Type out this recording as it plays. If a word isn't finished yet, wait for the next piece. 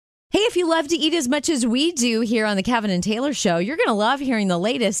if you love to eat as much as we do here on the Kevin and Taylor Show, you're going to love hearing the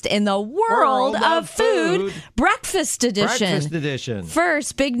latest in the world of food. Breakfast edition. Breakfast edition.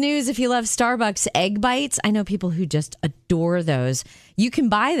 First, big news if you love Starbucks egg bites. I know people who just adore those. You can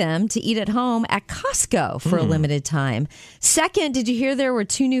buy them to eat at home at Costco for a limited time. Second, did you hear there were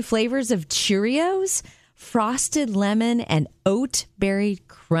 2 new flavors of Cheerios? Frosted lemon and oat berry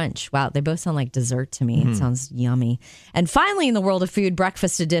crunch. Wow, they both sound like dessert to me. It sounds yummy. And finally, in the world of food,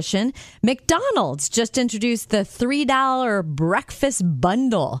 breakfast edition, McDonald's just introduced the $3 breakfast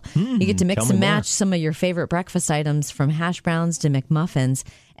bundle. You get to mix and match some of your favorite breakfast items from hash browns to McMuffins,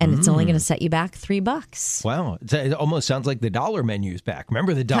 and it's only going to set you back $3. Wow. It almost sounds like the dollar menu's back.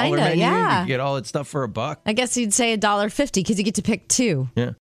 Remember the dollar Kinda, menu? yeah. You get all that stuff for $1. I guess you'd say $1.50 because you get to pick 2.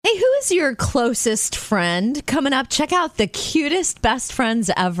 Yeah. Hey, who is your closest friend? Coming up, check out the cutest best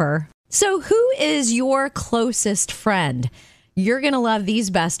friends ever. So who is your closest friend? You're going to love these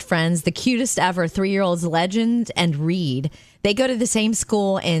best friends, the cutest ever, 3-year-olds Legend and Reed. They go to the same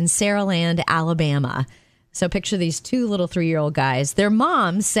school in Saraland, Alabama. So picture these 2 little 3-year-old guys. Their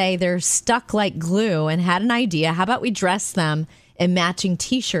moms say they're stuck like glue and had an idea. How about we dress them in matching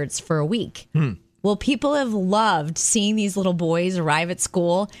T-shirts for a week? Well, people have loved seeing these little boys arrive at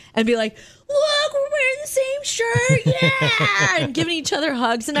school and be like, look, we're wearing the same shirt, yeah, and giving each other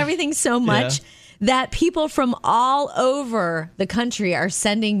hugs and everything so much that people from all over the country are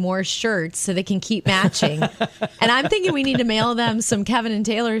sending more shirts so they can keep matching. And I'm thinking we need to mail them some Kevin and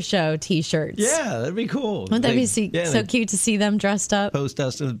Taylor Show T-shirts. Yeah, that'd be cool. Wouldn't that be so cute to see them dressed up? Post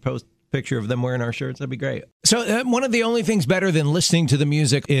picture of them wearing our shirts. That'd be great. So one of the only things better than listening to the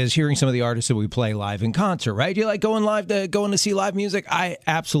music is hearing some of the artists that we play live in concert, right? You like going to see live music? I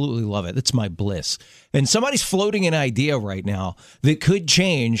absolutely love it. It's my bliss. And somebody's floating an idea right now that could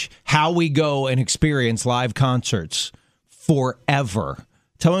change how we go and experience live concerts forever.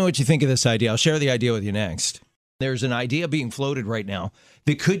 Tell me what you think of this idea. I'll share the idea with you next. There's an idea being floated right now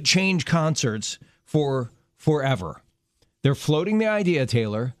that could change concerts for forever. They're floating the idea,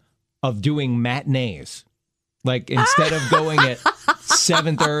 Taylor, of doing matinees. Like instead of going at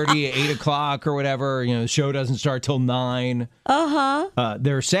 7:30, 8 o'clock or whatever, the show doesn't start till 9.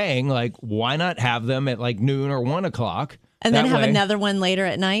 They're saying, like, why not have them at like noon or 1 o'clock? And then have another one later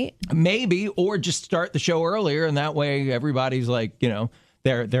at night? Maybe, or just start the show earlier. And that way everybody's like,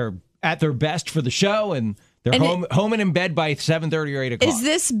 they're at their best for the show and they're home and in bed by 7:30 or 8 o'clock. Is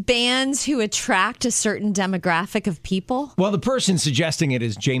this bands who attract a certain demographic of people? Well, the person suggesting it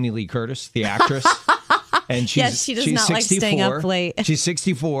is Jamie Lee Curtis, the actress. And she does not 64. like staying up late. She's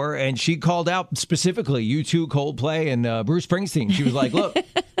 64, and she called out specifically U2, Coldplay, and Bruce Springsteen. She was like, look,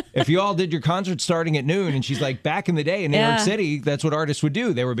 if you all did your concert starting at noon, and she's like, back in the day in New York City, that's what artists would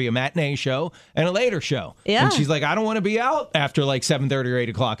do. There would be a matinee show and a later show. Yeah. And she's like, I don't want to be out after like 7:30 or 8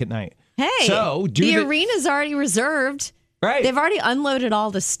 o'clock at night. Hey, so the arena's already reserved. Right. They've already unloaded all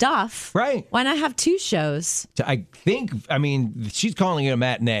the stuff. Right. Why not have 2 shows? I mean, she's calling it a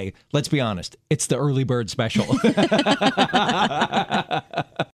matinee. Let's be honest. It's the early bird special.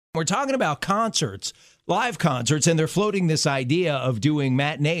 We're talking about concerts, live concerts, and they're floating this idea of doing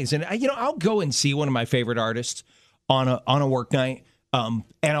matinees. And, I'll go and see one of my favorite artists on a work night. And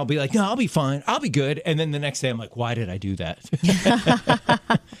I'll be like, no, I'll be fine. I'll be good. And then the next day I'm like, why did I do that?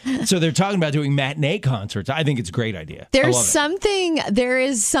 So they're talking about doing matinee concerts. I think it's a great idea. There is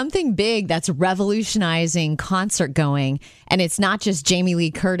something big that's revolutionizing concert going. And it's not just Jamie Lee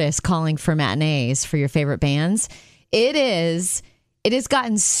Curtis calling for matinees for your favorite bands. It has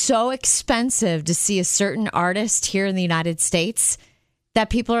gotten so expensive to see a certain artist here in the United States that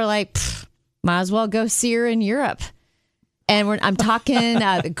people are like, might as well go see her in Europe. And I'm talking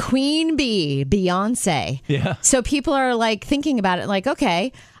Queen Bee, Beyonce. Yeah. So people are like thinking about it like,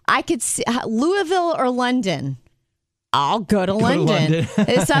 okay, I could see Louisville or London. I'll go to London.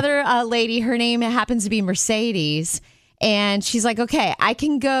 This other lady, her name happens to be Mercedes. And she's like, okay, I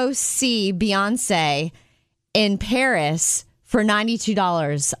can go see Beyonce in Paris for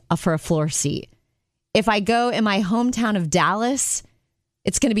 $92 for a floor seat. If I go in my hometown of Dallas,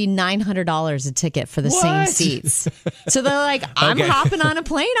 it's going to be $900 a ticket for the same seats. So they're like, I'm hopping on a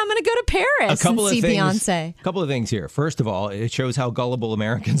plane. I'm going to go to Paris and see Beyonce. A couple of things here. First of all, it shows how gullible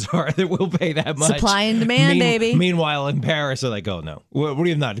Americans are that we'll pay that much. Supply and demand, baby. Meanwhile, in Paris, they're like, oh, no,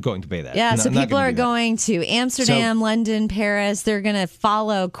 we're not going to pay that. Yeah, so people are going to Amsterdam, London, Paris. They're going to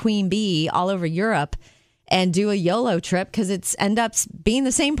follow Queen Bee all over Europe and do a YOLO trip because it's end up being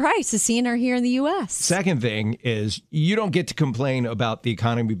the same price as seeing her here in the U.S. Second thing is you don't get to complain about the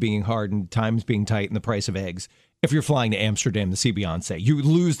economy being hard and times being tight and the price of eggs if you're flying to Amsterdam to see Beyonce. You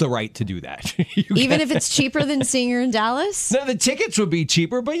lose the right to do that. Even if it's cheaper than seeing her in Dallas? No, the tickets would be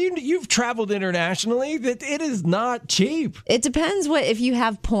cheaper, but you've traveled internationally. That it is not cheap. It depends if you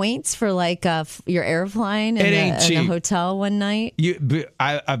have points for like your airline and a hotel one night.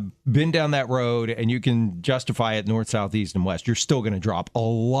 I've been down that road, and you can justify it north, south, east, and west. You're still going to drop a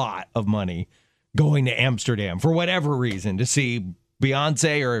lot of money going to Amsterdam for whatever reason to see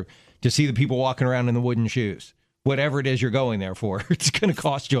Beyonce or to see the people walking around in the wooden shoes. Whatever it is you're going there for, it's going to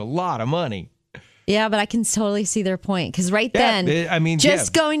cost you a lot of money. Yeah, but I can totally see their point. Because then,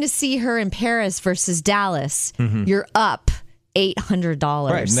 going to see her in Paris versus Dallas, you're up $800.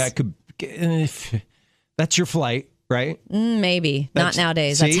 Right, and that could, that's your flight, right? Maybe. Not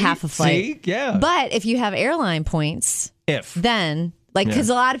nowadays. That's half a flight. See? Yeah. But if you have airline points, then... because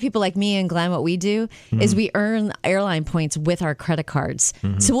a lot of people like me and Glenn, what we do is we earn airline points with our credit cards.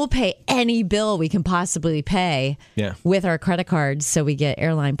 So we'll pay any bill we can possibly pay with our credit cards. So we get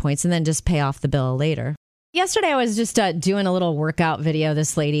airline points and then just pay off the bill later. Yesterday, I was just doing a little workout video.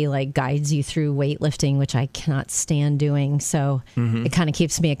 This lady guides you through weightlifting, which I cannot stand doing. So it kind of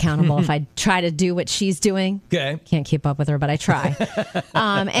keeps me accountable if I try to do what she's doing. Okay. Can't keep up with her, but I try.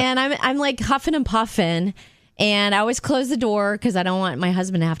 And I'm like huffing and puffing. And I always close the door because I don't want my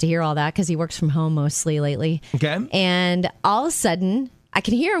husband to have to hear all that because he works from home mostly lately. Okay. And all of a sudden, I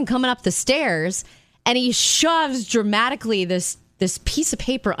can hear him coming up the stairs, and he shoves dramatically this piece of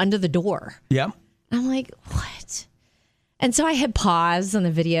paper under the door. Yeah. I'm like, what? And so I hit pause on the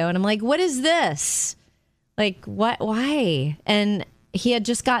video, and I'm like, what is this? Like, what? Why? And he had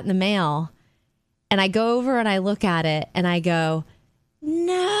just gotten the mail, and I go over and I look at it, and I go,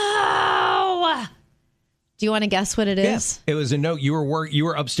 no. Do you want to guess what it is? It was a note. You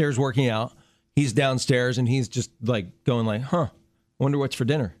were upstairs working out. He's downstairs, and he's just going I wonder what's for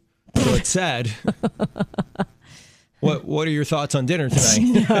dinner. So it said, What are your thoughts on dinner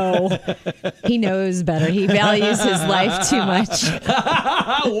tonight? No, he knows better. He values his life too much.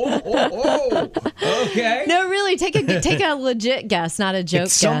 Whoa. Okay. No, really, take a legit guess, not a joke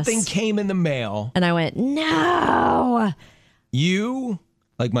guess. Something came in the mail, and I went, no. You,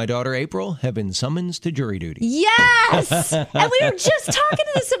 like my daughter April, have been summoned to jury duty. Yes! And we were just talking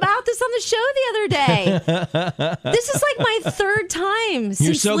about this on the show the other day. This is like my third time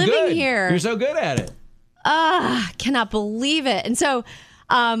since living here. You're so good at it. Cannot believe it. And so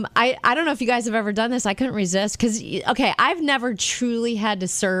I don't know if you guys have ever done this. I couldn't resist because, I've never truly had to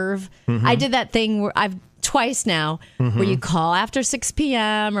serve. I did that thing where I've twice now where you call after 6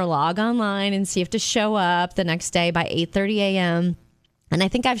 p.m. or log online and see if you have to show up the next day by 8:30 a.m. And I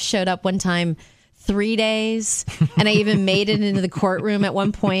think I've showed up one time 3 days, and I even made it into the courtroom at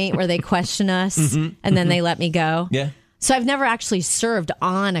one point where they question us, and then they let me go. Yeah. So I've never actually served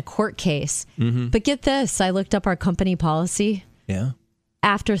on a court case. But get this, I looked up our company policy. Yeah.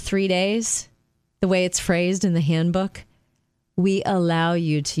 After 3 days, the way it's phrased in the handbook, we allow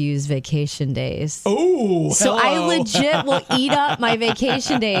you to use vacation days. Oh, so I legit will eat up my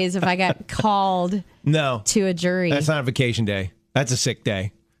vacation days if I got called to a jury. That's not a vacation day. That's a sick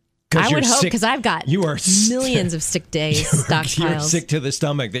day. I would hope, because I've got millions of sick days stockpiled. You're sick to the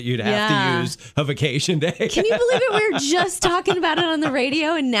stomach that you'd have to use a vacation day. Can you believe it? We were just talking about it on the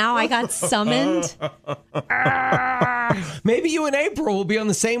radio, and now I got summoned. Maybe you and April will be on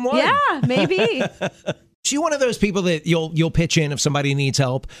the same one. Yeah, maybe. Is you one of those people that you'll pitch in if somebody needs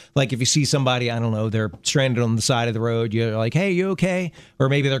help? Like if you see somebody, I don't know, they're stranded on the side of the road, you're like, hey, you okay? Or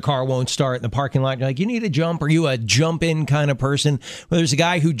maybe their car won't start in the parking lot. You're like, you need a jump? Are you a jump in kind of person? Well, there's a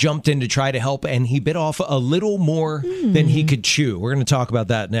guy who jumped in to try to help, and he bit off a little more than he could chew. We're going to talk about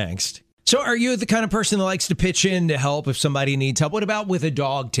that next. So are you the kind of person that likes to pitch in to help if somebody needs help? What about with a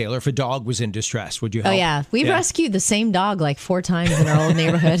dog, Taylor? If a dog was in distress, would you help? Oh, yeah. We've rescued the same dog like 4 times in our old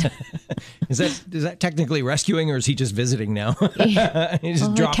neighborhood. Is that technically rescuing, or is he just visiting now? He's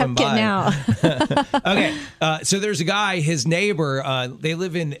just dropping by. Out. Okay. So there's a guy, his neighbor, they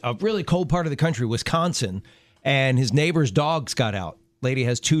live in a really cold part of the country, Wisconsin, and his neighbor's dogs got out. Lady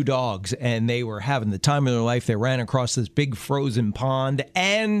has 2 dogs, and they were having the time of their life. They ran across this big frozen pond,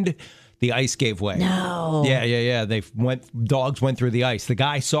 and the ice gave way. No. Yeah. Dogs went through the ice. The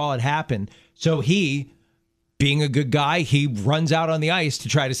guy saw it happen. So he, being a good guy, he runs out on the ice to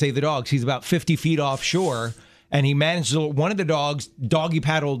try to save the dogs. He's about 50 feet offshore, and he managed to, one of the dogs doggy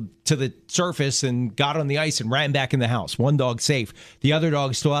paddled to the surface and got on the ice and ran back in the house. One dog safe. The other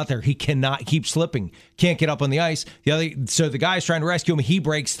dog is still out there. He cannot keep slipping. Can't get up on the ice. So the guy's trying to rescue him. He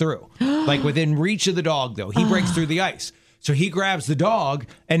breaks through. Like within reach of the dog, though. He breaks through the ice. So he grabs the dog,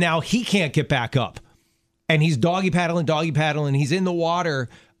 and now he can't get back up. And he's doggy paddling. He's in the water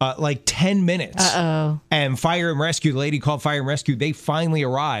like 10 minutes. Uh-oh. And fire and rescue, the lady called fire and rescue. They finally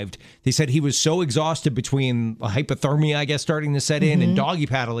arrived. They said he was so exhausted between hypothermia, I guess, starting to set in and doggy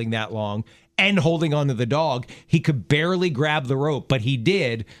paddling that long and holding onto the dog. He could barely grab the rope, but he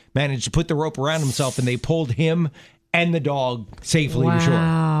did manage to put the rope around himself, and they pulled him and the dog safely to shore.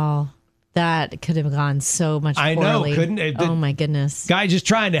 Wow. That could have gone so much poorly. I know, couldn't it? Oh, my goodness. Guy just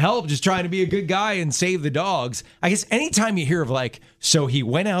trying to help, just trying to be a good guy and save the dogs. I guess anytime you hear of like, so he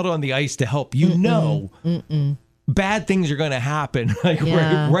went out on the ice to help, you know, bad things are going to happen. Like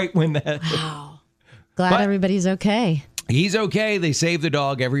right when that. Wow. Glad everybody's okay. He's okay. They saved the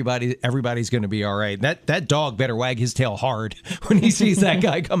dog. Everybody's going to be all right. That dog better wag his tail hard when he sees that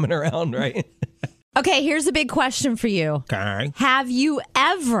guy coming around, right? Okay, here's a big question for you. Okay. Have you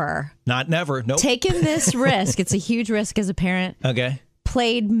ever Never. Nope. taken this risk? It's a huge risk as a parent. Okay.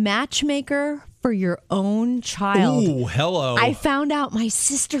 Played matchmaker for your own child. Ooh, hello. I found out my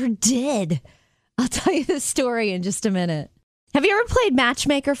sister did. I'll tell you the story in just a minute. Have you ever played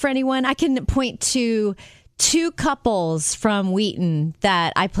matchmaker for anyone? I can point to 2 couples from Wheaton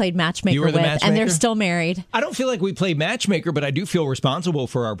that I played matchmaker with, and they're still married. I don't feel like we played matchmaker, but I do feel responsible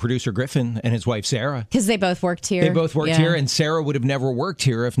for our producer Griffin and his wife Sarah. Because they both worked here. They both worked here, and Sarah would have never worked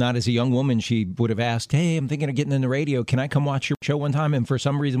here if not as a young woman. She would have asked, hey, I'm thinking of getting in the radio. Can I come watch your show one time? And for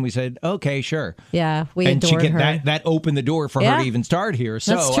some reason we said, okay, sure. Yeah, we adored her. That opened the door for her to even start here.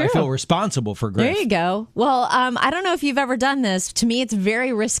 So I feel responsible for Griff. There you go. Well, I don't know if you've ever done this. To me, it's a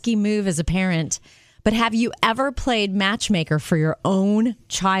very risky move as a parent. But have you ever played matchmaker for your own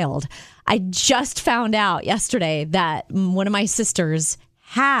child? I just found out yesterday that one of my sisters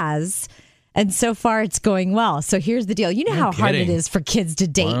has, and so far it's going well. So here's the deal. You know how hard it is for kids to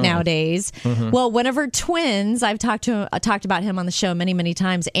date nowadays. Well, one of her twins, I've talked about him on the show many, many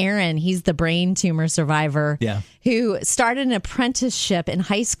times. Aaron, he's the brain tumor survivor who started an apprenticeship in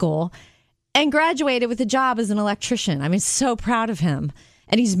high school and graduated with a job as an electrician. I'm so proud of him.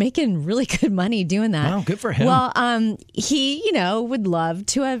 And he's making really good money doing that. Wow, good for him. Well, he, would love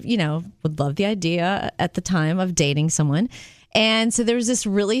to have, would love the idea at the time of dating someone. And so there was this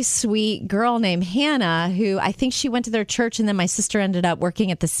really sweet girl named Hannah who I think she went to their church, and then my sister ended up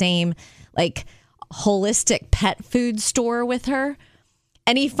working at the same like holistic pet food store with her.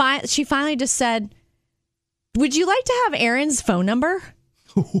 And she finally just said, would you like to have Aaron's phone number?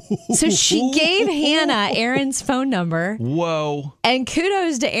 So she gave Hannah Aaron's phone number. Whoa. And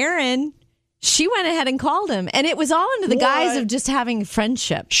kudos to Aaron. She went ahead and called him. And it was all under the guise of just having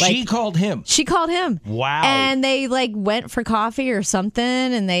friendship. She called him. She called him. Wow. And they went for coffee or something.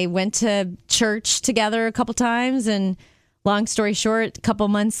 And they went to church together a couple times. And long story short, a couple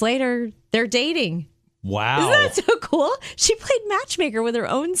months later, they're dating. Wow. Isn't that so cool? She played matchmaker with her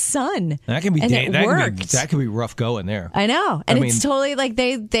own son. That can be that can be rough going there. I know. And it's totally like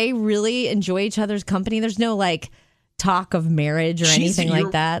they really enjoy each other's company. There's no talk of marriage or anything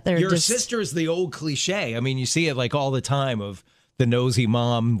like that. Your sister's the old cliche. I mean, you see it all the time of the nosy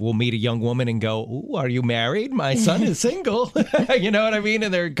mom will meet a young woman and go, "Ooh, are you married? My son is single." You know what I mean?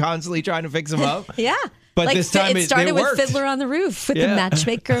 And they're constantly trying to fix him up. Yeah. But this time it started with worked. Fiddler on the Roof with the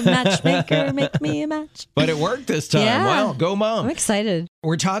matchmaker, make me a match. But it worked this time. Yeah. Wow, go mom. I'm excited.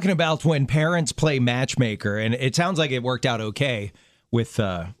 We're talking about when parents play matchmaker, and it sounds like it worked out okay with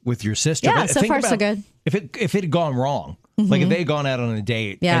your sister. Yeah, but so far so good. If it had gone wrong, like if they had gone out on a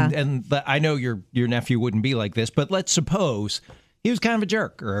date, and I know your nephew wouldn't be like this, but let's suppose he was kind of a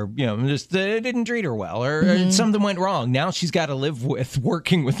jerk, or just didn't treat her well, or something went wrong. Now she's got to live with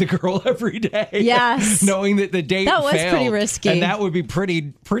working with the girl every day. Yes, knowing that the date that was failed, pretty risky, and that would be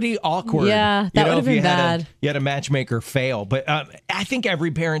pretty awkward. Yeah, that would have been bad. You had a matchmaker fail, but I think every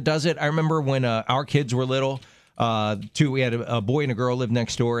parent does it. I remember when our kids were little. We had a boy and a girl lived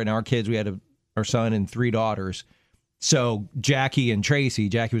next door, and our kids, we had our son and 3 daughters. So Jackie and Tracy,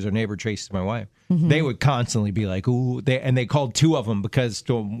 Jackie was our neighbor, Tracy's my wife. They would constantly be like, ooh, and they called 2 of them because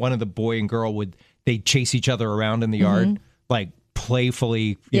one of the boy and girl they'd chase each other around in the yard,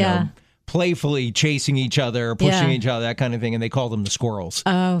 playfully, playfully chasing each other, pushing each other, that kind of thing. And they called them the squirrels.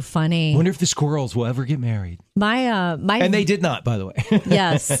 Oh, funny. I wonder if the squirrels will ever get married. And they did not, by the way.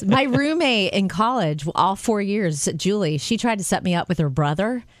 Yes. My roommate in college, all 4 years, Julie, she tried to set me up with her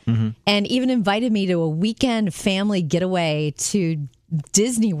brother and even invited me to a weekend family getaway to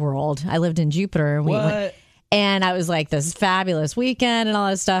Disney World. I lived in Jupiter. And we went, and I was like, this is fabulous weekend and all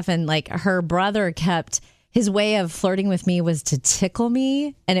that stuff. And her brother his way of flirting with me was to tickle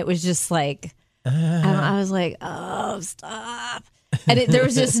me. And it was just I was like, oh, stop. And there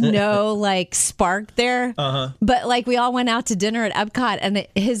was just no spark there. But we all went out to dinner at Epcot, and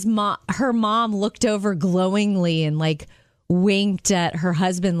her mom looked over glowingly and winked at her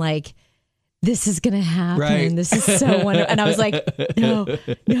husband like, this is going to happen. Right. This is so wonderful. And I was like, no,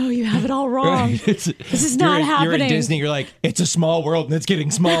 you have it all wrong. Right. This is not happening. You're in Disney. You're like, it's a small world and it's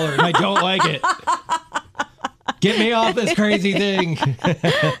getting smaller and I don't like it. Get me off this crazy thing. He's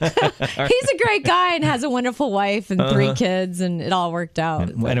a great guy and has a wonderful wife and 3 kids, and it all worked out.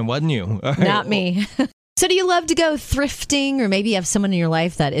 And it wasn't you. All right. Not me. So do you love to go thrifting, or maybe you have someone in your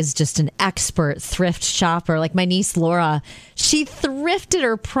life that is just an expert thrift shopper? Like my niece Laura, she thrifted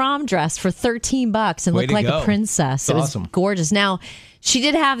her prom dress for $13 and Way looked to like go. a princess. It was awesome. gorgeous. Now, she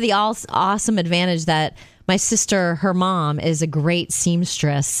did have the awesome advantage that my sister, her mom, is a great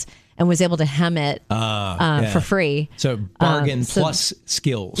seamstress and was able to hem it Yeah. for free. So bargain plus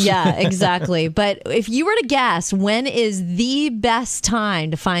skills. Yeah, exactly. But if you were to guess, when is the best time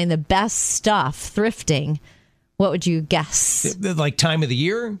to find the best stuff thrifting? What would you guess? Like time of the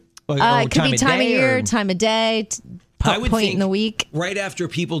year? Or It could be time of year, or- time of day, I would point think in the week. right after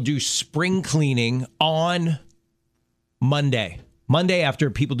people do spring cleaning on Monday. Monday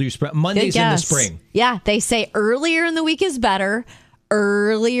after people do spring. Monday's Good in the guess. spring. Yeah, they say earlier in the week is better.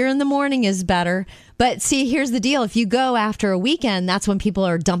 Earlier in the morning is better. But see, here's the deal. If you go after a weekend, that's when people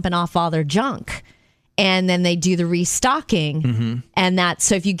are dumping off all their junk. And then they do the restocking. Mm-hmm. And that's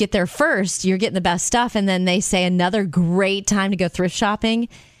so if you get there first, you're getting the best stuff. And then they say another great time to go thrift shopping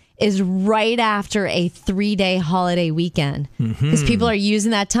is right after a 3-day holiday weekend. Because people are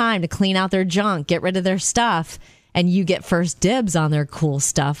using that time to clean out their junk, get rid of their stuff. And you get first dibs on their cool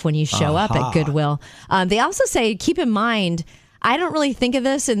stuff when you show up at Goodwill. They also say, keep in mind, I don't really think of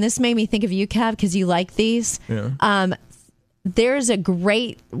this, and this made me think of you, Kev, because you like these. Yeah. There's a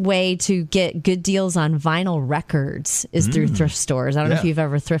great way to get good deals on vinyl records is through thrift stores. I don't know if you've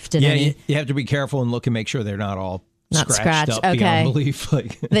ever thrifted any. You have to be careful and look and make sure they're not all Not scratched scratched. up beyond Okay. belief.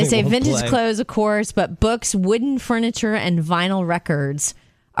 Like, They say won't vintage play. clothes, of course, but books, wooden furniture, and vinyl records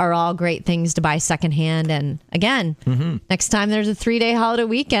are all great things to buy secondhand. And again, next time there's a 3-day holiday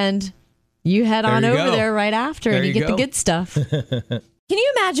weekend, you head on you over go. there right after There and you you get the go. good stuff. Can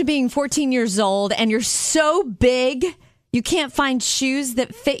you imagine being 14 years old and you're so big you can't find shoes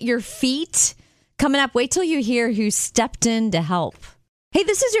that fit your feet? Coming up, wait till you hear who stepped in to help. Hey,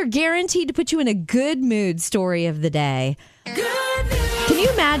 this is your guaranteed to put you in a good mood story of the day. Can you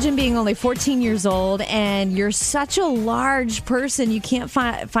imagine being only 14 years old and you're such a large person you can't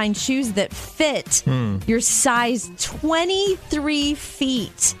find shoes that fit your size 23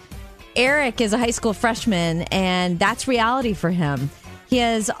 feet? Eric is a high school freshman, and that's reality for him. He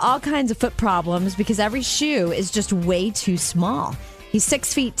has all kinds of foot problems because every shoe is just way too small. He's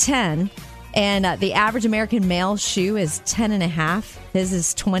 6'10", and the average American male shoe is 10 and a half. His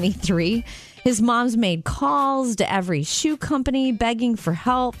is 23. His mom's made calls to every shoe company begging for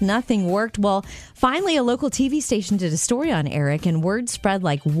help. Nothing worked. Well, finally, a local TV station did a story on Eric, and word spread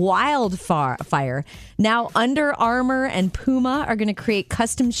like wildfire. Now, Under Armour and Puma are going to create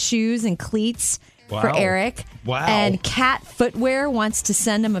custom shoes and cleats for Wow. Eric. Wow. And Cat Footwear wants to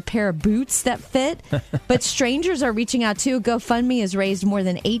send him a pair of boots that fit. But strangers are reaching out too. GoFundMe has raised more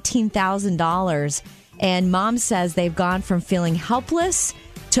than $18,000. And Mom says they've gone from feeling helpless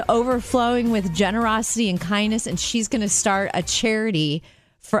to overflowing with generosity and kindness. And she's going to start a charity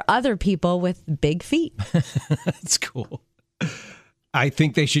for other people with big feet. That's cool. I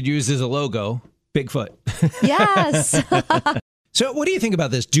think they should use as a logo, Bigfoot. Yes. So what do you think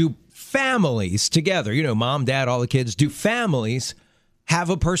about this? Do families together, mom, dad, all the kids, do families have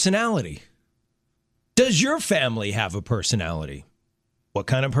a personality? Does your family have a personality? What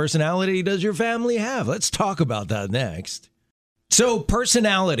kind of personality does your family have? Let's talk about that next. So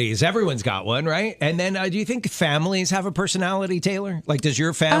personalities, everyone's got one, right? And then do you think families have a personality, Taylor? Like, does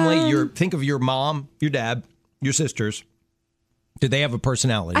your family, think of your mom, your dad, your sisters, do they have a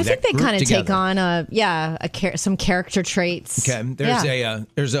personality? I think that they group kind of take together? on some character traits. Okay,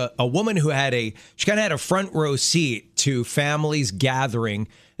 there's a woman who she kind of had a front row seat to families gathering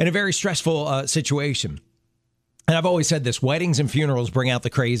in a very stressful situation. And I've always said this, weddings and funerals bring out the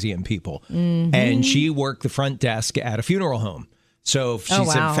crazy in people. Mm-hmm. And she worked the front desk at a funeral home. So she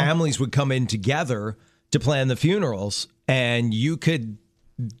said families would come in together to plan the funerals, and you could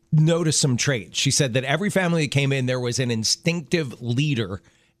notice some traits. She said that every family that came in, there was an instinctive leader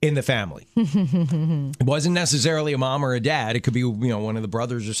in the family. It wasn't necessarily a mom or a dad. It could be, one of the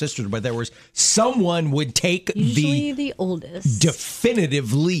brothers or sisters, but there was someone would take Usually the oldest.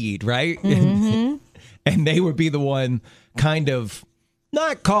 definitive lead, right? Mm-hmm. And they would be the one kind of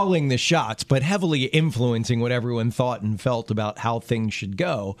not calling the shots, but heavily influencing what everyone thought and felt about how things should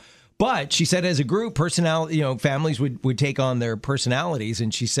go. But she said as a group, personality, families would take on their personalities.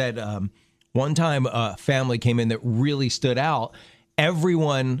 And she said One time a family came in that really stood out.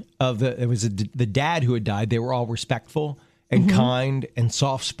 Everyone it was the dad who had died. They were all respectful and kind and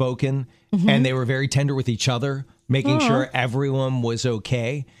soft-spoken, and they were very tender with each other, making sure everyone was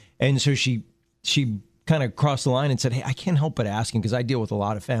okay. And so she kind of crossed the line and said, hey, I can't help but asking, because I deal with a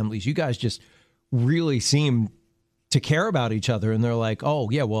lot of families. You guys just really seem to care about each other. And they're like, oh,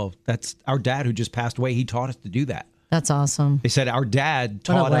 yeah, well, that's our dad who just passed away. He taught us to do that. That's awesome. They said our dad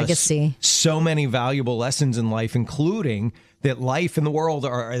taught us so many valuable lessons in life, including that life and the world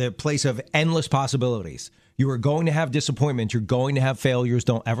are a place of endless possibilities. You are going to have disappointments. You're going to have failures.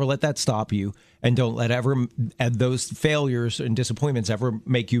 Don't ever let that stop you. And don't let those failures and disappointments ever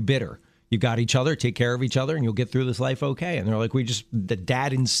make you bitter. You got each other, take care of each other, and you'll get through this life okay. And they're like, the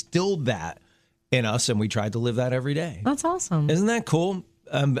dad instilled that in us, and we tried to live that every day. That's awesome. Isn't that cool?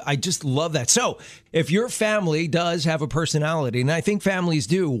 I just love that. So if your family does have a personality, and I think families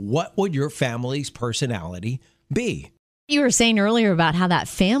do, what would your family's personality be? You were saying earlier about how that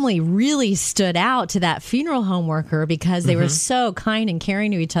family really stood out to that funeral home worker because they were so kind and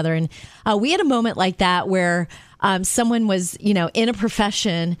caring to each other. And we had a moment like that where someone was, in a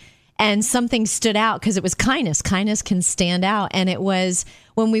profession and something stood out because it was kindness. Kindness can stand out. And it was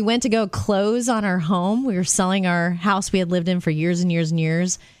when we went to go close on our home. We were selling our house we had lived in for years and years and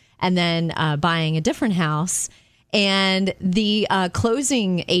years, and then buying a different house. And the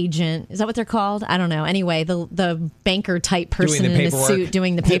closing agent, is that what they're called? I don't know. Anyway, the banker type person in the suit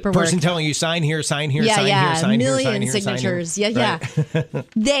doing the paperwork. The person telling you sign here, sign here, sign here, sign here, million signatures. Sign here. Yeah.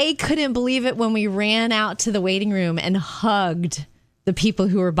 They couldn't believe it when we ran out to the waiting room and hugged the people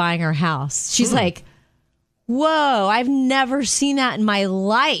who were buying our house. She's like, whoa, I've never seen that in my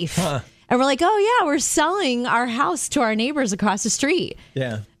life. And we're like, oh yeah, we're selling our house to our neighbors across the street.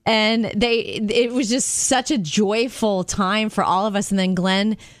 Yeah. And it was just such a joyful time for all of us. And then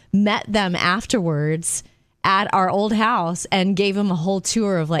Glenn met them afterwards at our old house and gave them a whole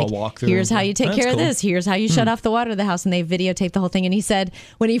tour of like, here's how you take care of this. Here's how you shut off the water of the house. And they videotaped the whole thing. And he said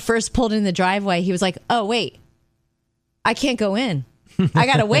when he first pulled in the driveway, he was like, oh, wait, I can't go in. I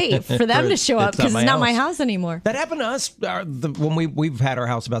got to wait for them to show up because it's not my house anymore. That happened to us when we've had our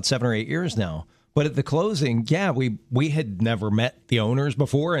house about 7 or 8 years now. But at the closing, yeah, we had never met the owners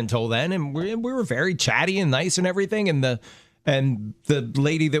before until then, and we were very chatty and nice and everything. And the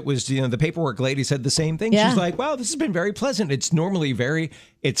lady that was, the paperwork lady said the same thing. Yeah. She's like, "Wow, this has been very pleasant. It's normally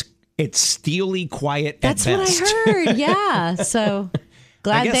it's steely quiet." That's at best. What I heard. Yeah, so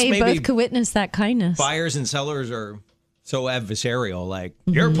glad they both could witness that kindness. Buyers and sellers are so adversarial. Like,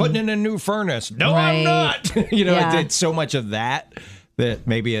 you're putting in a new furnace. No, right. I'm not. It's so much of that. That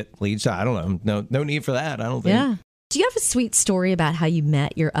maybe it leads to, I don't know, no need for that, I don't think. Yeah. Do you have a sweet story about how you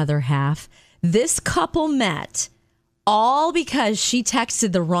met your other half? This couple met all because she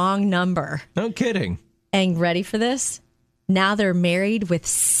texted the wrong number. No kidding. And ready for this? Now they're married with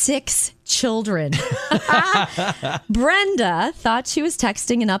 6 children. Brenda thought she was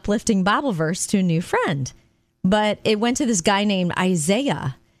texting an uplifting Bible verse to a new friend, but it went to this guy named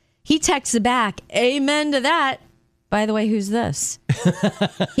Isaiah. He texted back, amen to that. By the way, who's this?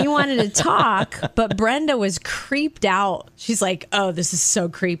 He wanted to talk, but Brenda was creeped out. She's like, oh, this is so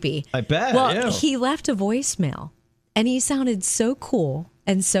creepy. I bet. Well, he left a voicemail, and he sounded so cool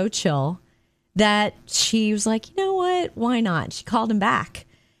and so chill that she was like, you know what? Why not? She called him back,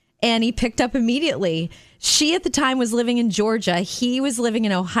 and he picked up immediately. She, at the time, was living in Georgia. He was living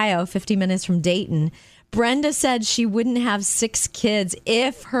in Ohio, 50 minutes from Dayton. Brenda said she wouldn't have 6 kids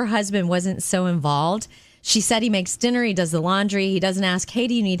if her husband wasn't so involved. She said he makes dinner, he does the laundry, he doesn't ask, hey,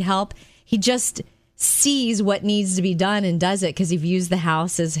 do you need help? He just sees what needs to be done and does it because he views the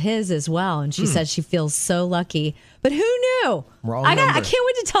house as his as well. And she says she feels so lucky. But who knew? I can't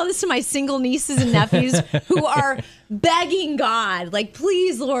wait to tell this to my single nieces and nephews who are begging God, like,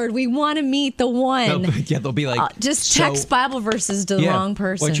 please, Lord, we want to meet the one. They'll be like, just text Bible verses to the wrong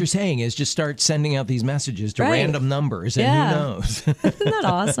person. What you're saying is just start sending out these messages to random numbers, and who knows? Isn't that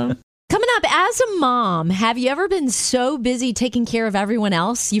awesome? Coming up, as a mom, have you ever been so busy taking care of everyone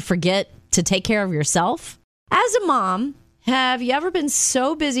else you forget to take care of yourself? As a mom, have you ever been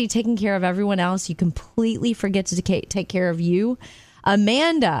so busy taking care of everyone else you completely forget to take care of you?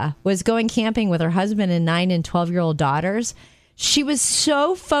 Amanda was going camping with her husband and 9 and 12-year-old daughters. She was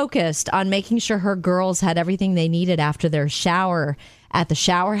so focused on making sure her girls had everything they needed after their shower at the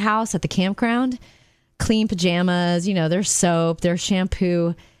shower house at the campground. Clean pajamas, their soap, their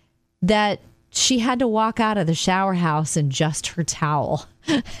shampoo, that she had to walk out of the shower house in just her towel.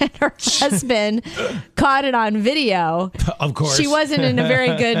 and her husband caught it on video. Of course. She wasn't in a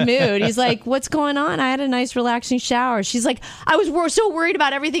very good mood. He's like, what's going on? I had a nice relaxing shower. She's like, I was so worried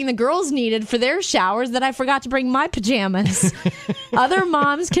about everything the girls needed for their showers that I forgot to bring my pajamas. Other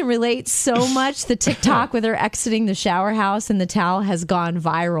moms can relate so much. The TikTok with her exiting the shower house and the towel has gone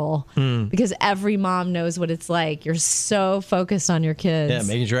viral because every mom knows what it's like. You're so focused on your kids. Yeah,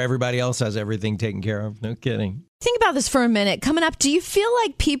 making sure everybody else has everything taken care of. No kidding. Think about this for a minute. Coming up, do you feel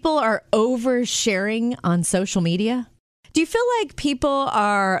like people are oversharing on social media? Do you feel like people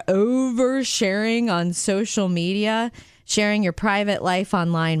are oversharing on social media? Sharing your private life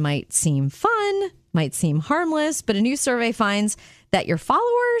online might seem fun, might seem harmless, but a new survey finds that your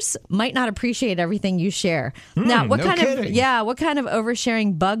followers might not appreciate everything you share. Now, what kind of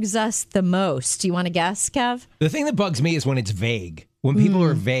oversharing bugs us the most? Do you want to guess, Kev? The thing that bugs me is when it's vague. When people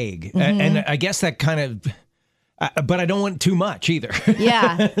are vague. And I guess that kind of... but I don't want too much either.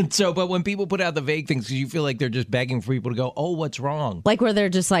 Yeah. But when people put out the vague things, you feel like they're just begging for people to go, oh, what's wrong? Like where they're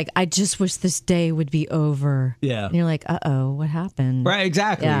just like, I just wish this day would be over. Yeah. And you're like, uh-oh, what happened? Right,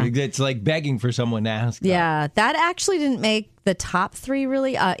 exactly. Yeah. It's like begging for someone to ask. Yeah, that actually didn't make the top three,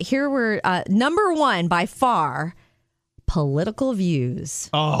 really. Here we're number one by far. Political views.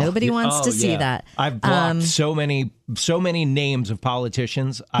 Nobody wants to see that. I've blocked so many names of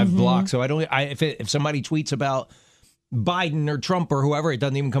politicians. I've blocked, so I don't. If somebody tweets about Biden or Trump or whoever, it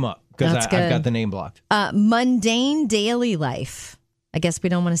doesn't even come up because I've got the name blocked. Mundane daily life. I guess we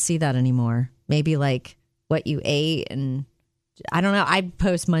don't want to see that anymore. Maybe like what you ate, and I don't know. I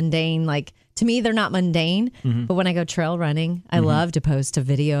post mundane like. To me, they're not mundane, but when I go trail running, I love to post a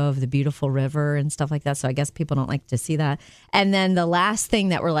video of the beautiful river and stuff like that. So I guess people don't like to see that. And then the last thing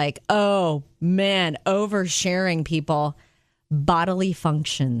that we're like, oh, man, oversharing people, bodily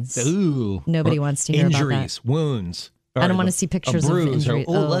functions. Ooh. Nobody wants to hear about that. Injuries, wounds. I don't want to see pictures of injuries.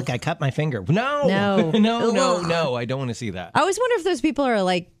 Oh, look, I cut my finger. No. No. I don't want to see that. I always wonder if those people are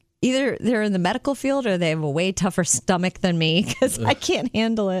like, either they're in the medical field or they have a way tougher stomach than me because I can't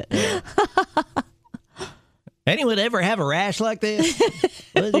handle it. Anyone ever have a rash like this?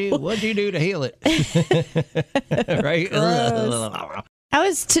 What'd you do to heal it? Right? I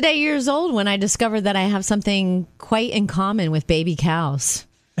was today years old when I discovered that I have something quite in common with baby cows.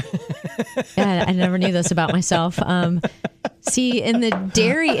 Yeah, I never knew this about myself. See, in the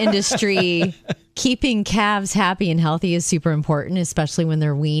dairy industry, keeping calves happy and healthy is super important, especially when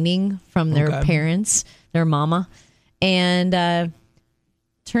they're weaning from their parents, their mama. And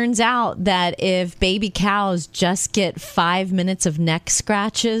turns out that if baby cows just get 5 minutes of neck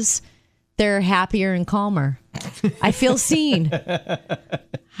scratches, they're happier and calmer. I feel seen.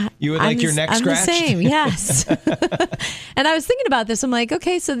 You would like your neck scratched? I'm the same, yes. And I was thinking about this. I'm like,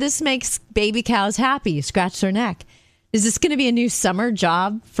 okay, so this makes baby cows happy. You scratch their neck. Is this going to be a new summer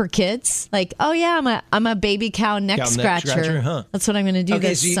job for kids? Like, oh yeah, I'm a baby cow neck scratcher. Huh? That's what I'm going to do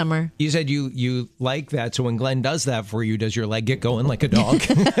this summer. You said you like that. So when Glenn does that for you, does your leg get going like a dog?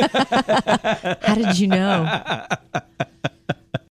 How did you know?